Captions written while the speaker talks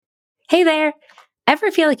Hey there.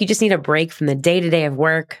 Ever feel like you just need a break from the day-to-day of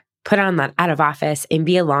work, put on that out of office, and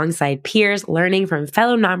be alongside peers learning from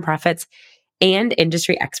fellow nonprofits and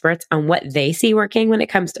industry experts on what they see working when it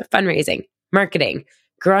comes to fundraising, marketing,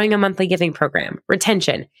 growing a monthly giving program,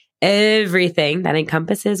 retention, everything that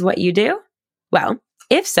encompasses what you do? Well,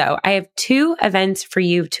 if so, I have two events for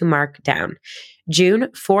you to mark down. June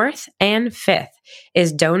 4th and 5th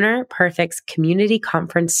is Donor Perfect's Community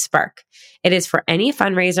Conference Spark. It is for any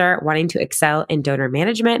fundraiser wanting to excel in donor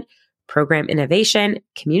management, program innovation,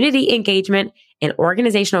 community engagement, and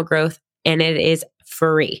organizational growth, and it is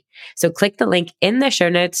free. So click the link in the show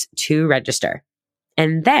notes to register.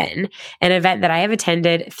 And then an event that I have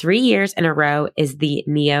attended 3 years in a row is the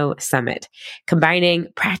NEO Summit, combining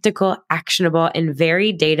practical, actionable, and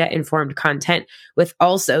very data-informed content with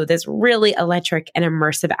also this really electric and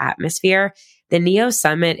immersive atmosphere. The NEO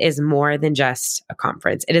Summit is more than just a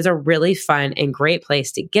conference. It is a really fun and great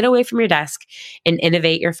place to get away from your desk and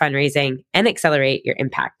innovate your fundraising and accelerate your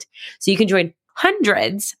impact. So you can join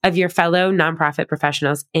hundreds of your fellow nonprofit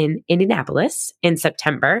professionals in Indianapolis in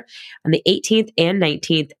September on the 18th and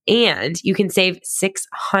 19th, and you can save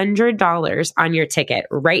 $600 on your ticket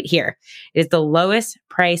right here. It is the lowest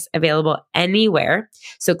price available anywhere.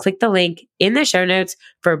 So click the link in the show notes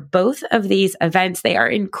for both of these events. They are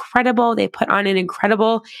incredible. They put on an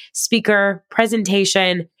incredible speaker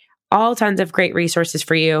presentation, all tons of great resources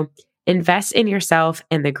for you. Invest in yourself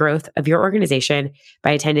and the growth of your organization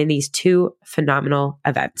by attending these two phenomenal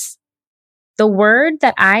events. The word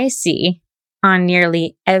that I see on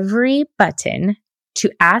nearly every button to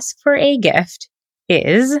ask for a gift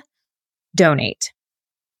is donate.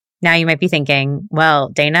 Now you might be thinking, well,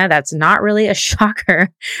 Dana, that's not really a shocker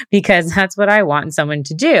because that's what I want someone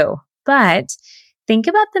to do. But think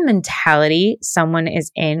about the mentality someone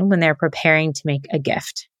is in when they're preparing to make a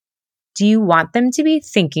gift. Do you want them to be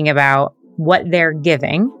thinking about what they're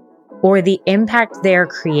giving or the impact they're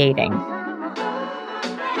creating?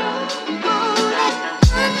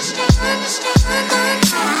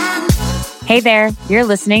 Hey there, you're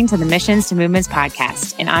listening to the Missions to Movements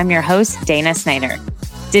podcast, and I'm your host, Dana Snyder,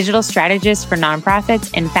 digital strategist for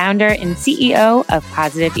nonprofits and founder and CEO of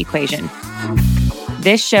Positive Equation.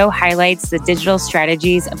 This show highlights the digital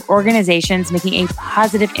strategies of organizations making a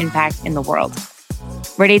positive impact in the world.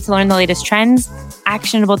 Ready to learn the latest trends,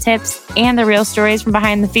 actionable tips, and the real stories from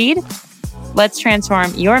behind the feed? Let's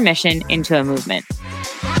transform your mission into a movement.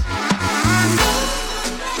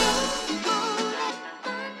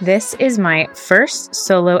 This is my first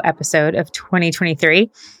solo episode of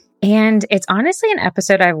 2023, and it's honestly an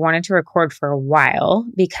episode I've wanted to record for a while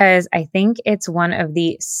because I think it's one of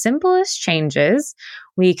the simplest changes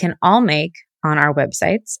we can all make on our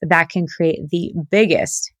websites that can create the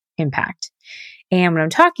biggest impact. And what I'm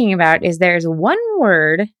talking about is there's one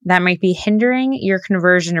word that might be hindering your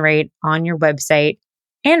conversion rate on your website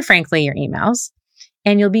and frankly, your emails.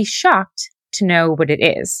 And you'll be shocked to know what it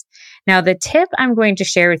is. Now, the tip I'm going to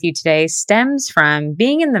share with you today stems from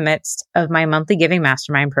being in the midst of my monthly giving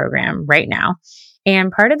mastermind program right now.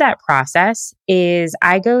 And part of that process is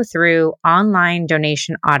I go through online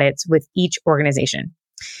donation audits with each organization.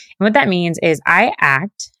 And what that means is I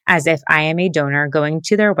act as if I am a donor going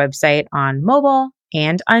to their website on mobile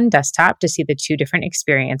and on desktop to see the two different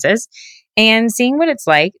experiences and seeing what it's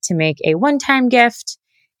like to make a one-time gift.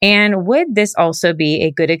 And would this also be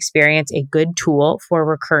a good experience, a good tool for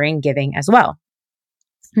recurring giving as well?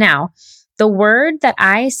 Now, the word that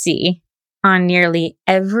I see on nearly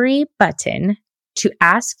every button to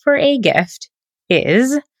ask for a gift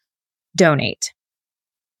is donate.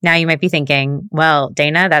 Now you might be thinking, well,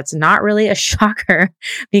 Dana, that's not really a shocker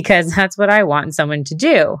because that's what I want someone to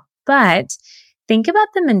do. But think about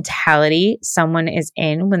the mentality someone is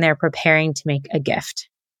in when they're preparing to make a gift.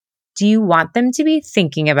 Do you want them to be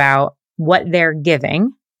thinking about what they're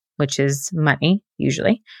giving, which is money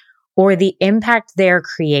usually, or the impact they're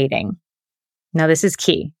creating? Now this is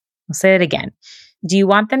key. I'll say it again. Do you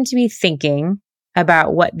want them to be thinking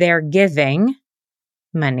about what they're giving,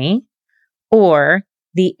 money, or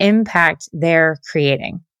the impact they're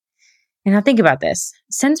creating? And now think about this.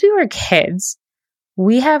 Since we were kids,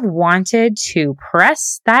 we have wanted to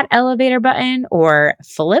press that elevator button or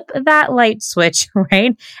flip that light switch,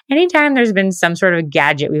 right? Anytime there's been some sort of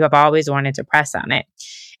gadget, we have always wanted to press on it.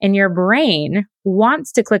 And your brain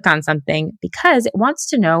wants to click on something because it wants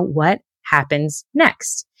to know what happens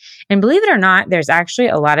next. And believe it or not, there's actually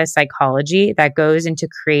a lot of psychology that goes into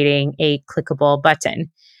creating a clickable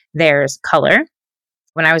button. There's color.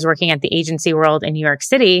 When I was working at the agency world in New York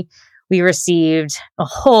City, we received a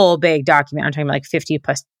whole big document. I'm talking about like 50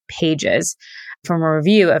 plus pages from a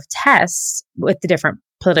review of tests with the different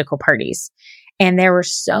political parties. And there were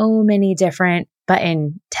so many different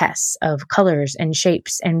button tests of colors and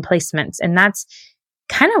shapes and placements. And that's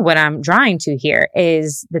kind of what I'm drawing to here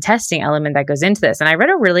is the testing element that goes into this. And I read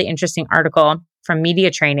a really interesting article from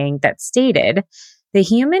Media Training that stated the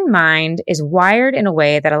human mind is wired in a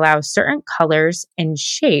way that allows certain colors and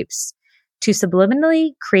shapes to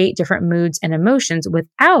subliminally create different moods and emotions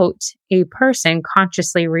without a person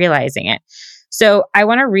consciously realizing it. So I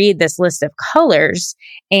want to read this list of colors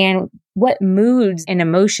and what moods and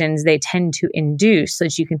emotions they tend to induce so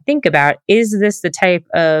that you can think about, is this the type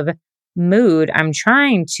of mood I'm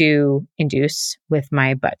trying to induce with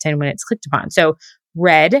my button when it's clicked upon? So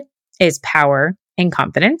red is power and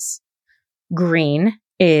confidence. Green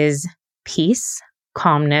is peace,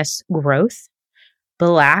 calmness, growth.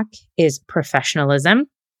 Black is professionalism.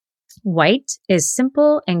 White is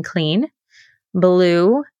simple and clean.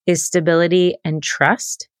 Blue is stability and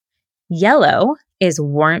trust. Yellow is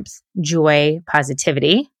warmth, joy,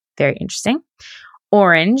 positivity. Very interesting.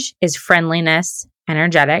 Orange is friendliness,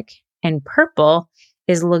 energetic. And purple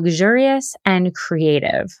is luxurious and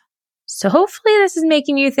creative. So hopefully this is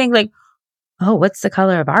making you think like, oh, what's the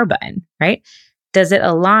color of our button, right? Does it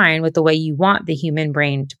align with the way you want the human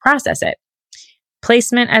brain to process it?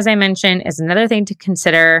 Placement, as I mentioned, is another thing to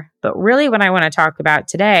consider. But really what I want to talk about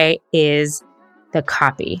today is the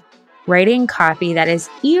copy. Writing copy that is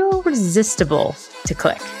irresistible to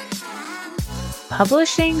click.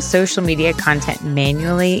 Publishing social media content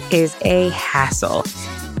manually is a hassle.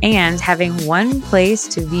 And having one place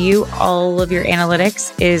to view all of your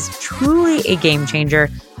analytics is truly a game changer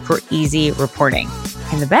for easy reporting.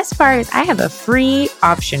 And the best part is I have a free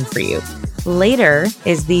option for you. Later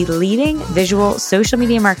is the leading visual social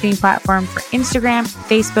media marketing platform for Instagram,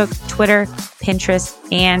 Facebook, Twitter, Pinterest,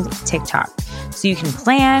 and TikTok. So you can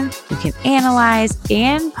plan, you can analyze,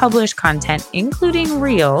 and publish content, including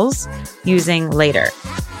Reels, using Later.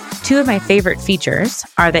 Two of my favorite features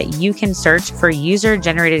are that you can search for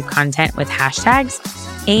user-generated content with hashtags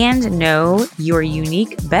and know your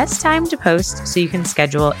unique best time to post so you can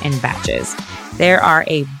schedule in batches. There are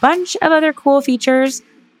a bunch of other cool features,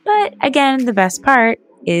 but again, the best part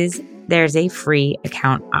is there's a free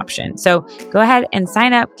account option. So go ahead and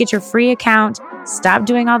sign up, get your free account, stop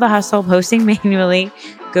doing all the hustle posting manually,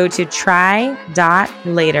 go to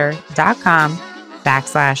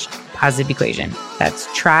try.later.com/positive equation. That's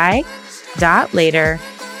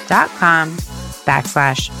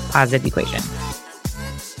try.later.com/positive equation.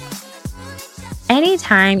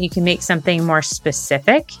 Anytime you can make something more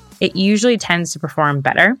specific, it usually tends to perform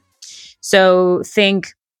better. So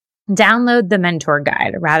think download the mentor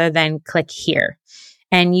guide rather than click here,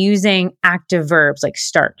 and using active verbs like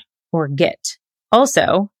start or get.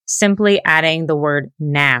 Also, simply adding the word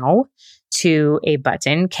now to a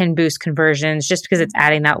button can boost conversions just because it's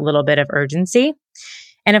adding that little bit of urgency.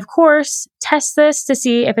 And of course, test this to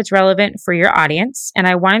see if it's relevant for your audience. And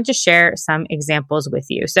I wanted to share some examples with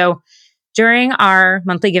you. So during our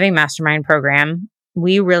monthly giving mastermind program,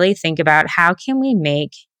 we really think about how can we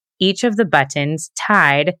make each of the buttons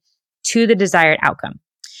tied to the desired outcome.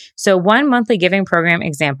 So one monthly giving program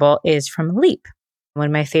example is from Leap, one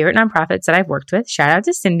of my favorite nonprofits that I've worked with. Shout out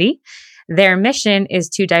to Cindy. Their mission is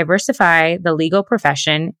to diversify the legal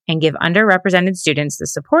profession and give underrepresented students the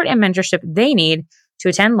support and mentorship they need to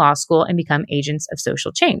attend law school and become agents of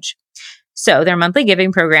social change. So their monthly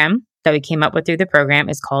giving program that we came up with through the program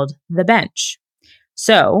is called The Bench.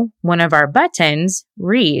 So one of our buttons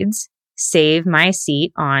reads, "Save my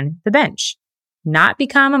seat on the bench." Not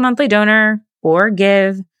become a monthly donor or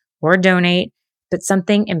give or donate, but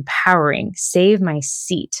something empowering. Save my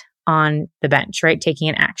seat on the bench, right? Taking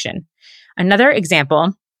an action. Another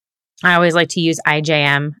example, I always like to use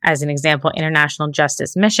IJM as an example, International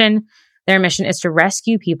Justice Mission. Their mission is to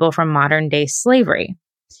rescue people from modern day slavery.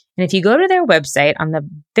 And if you go to their website on the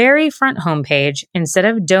very front homepage, instead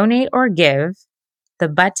of donate or give, the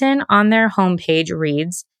button on their homepage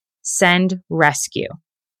reads, "Send rescue."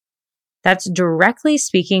 That's directly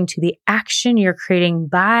speaking to the action you're creating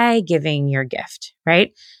by giving your gift,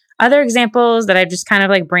 right? Other examples that I've just kind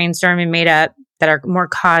of like brainstormed and made up that are more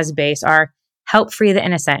cause-based are help free the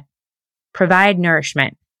innocent, provide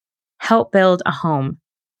nourishment, help build a home,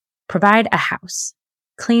 provide a house,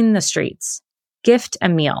 clean the streets, gift a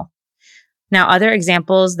meal. Now, other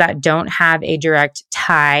examples that don't have a direct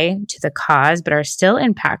tie to the cause but are still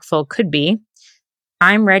impactful could be,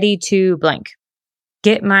 I'm ready to blank.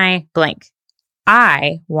 Get my blank.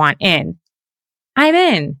 I want in. I'm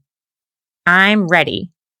in. I'm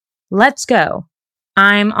ready. Let's go.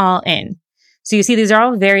 I'm all in. So you see, these are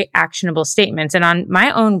all very actionable statements. And on my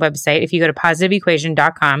own website, if you go to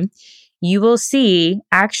positiveequation.com, you will see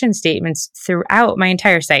action statements throughout my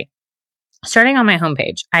entire site. Starting on my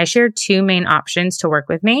homepage, I share two main options to work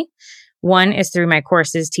with me. One is through my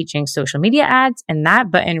courses teaching social media ads, and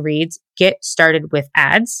that button reads, Get Started with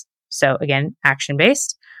Ads. So again,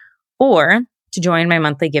 action-based. Or to join my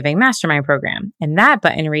monthly giving mastermind program. And that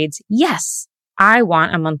button reads, Yes, I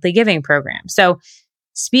want a monthly giving program. So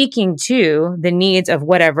speaking to the needs of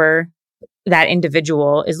whatever that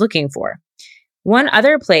individual is looking for. One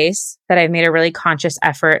other place that I've made a really conscious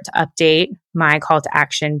effort to update my call to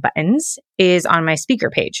action buttons is on my speaker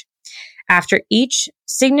page. After each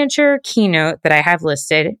signature keynote that I have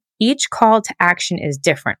listed, each call to action is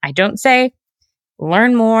different. I don't say,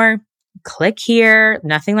 learn more, click here,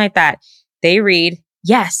 nothing like that. They read,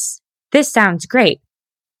 yes, this sounds great.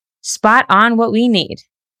 Spot on what we need.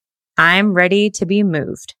 I'm ready to be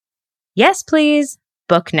moved. Yes, please,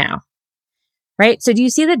 book now. Right? So do you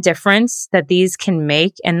see the difference that these can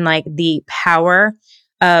make and like the power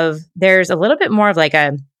of, there's a little bit more of like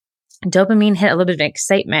a dopamine hit, a little bit of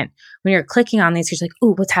excitement when you're clicking on these, you're like,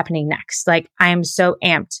 ooh, what's happening next? Like I am so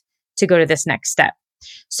amped to go to this next step.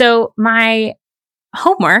 So my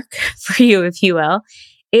homework for you, if you will,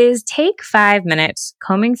 is take 5 minutes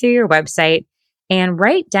combing through your website and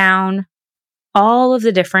write down all of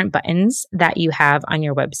the different buttons that you have on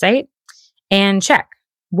your website and check,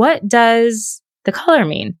 what does the color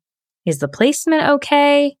mean? Is the placement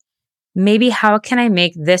okay? Maybe how can I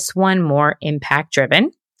make this one more impact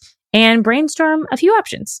driven? And brainstorm a few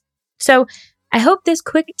options. So I hope this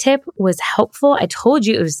quick tip was helpful. I told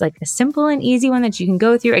you it was like a simple and easy one that you can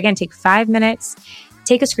go through. Again, take 5 minutes,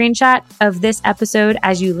 take a screenshot of this episode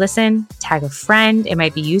as you listen, tag a friend it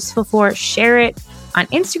might be useful for, share it on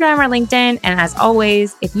Instagram or LinkedIn. And as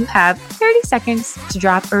always, if you have 30 seconds to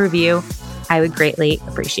drop a review, I would greatly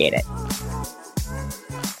appreciate it.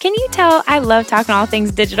 Can you tell I love talking all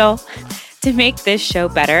things digital? To make this show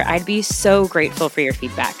better, I'd be so grateful for your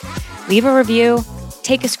feedback. Leave a review,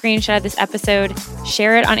 take a screenshot of this episode,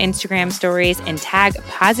 share it on Instagram stories, and tag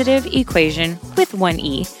Positive Equation with 1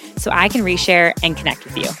 E so I can reshare and connect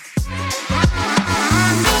with you.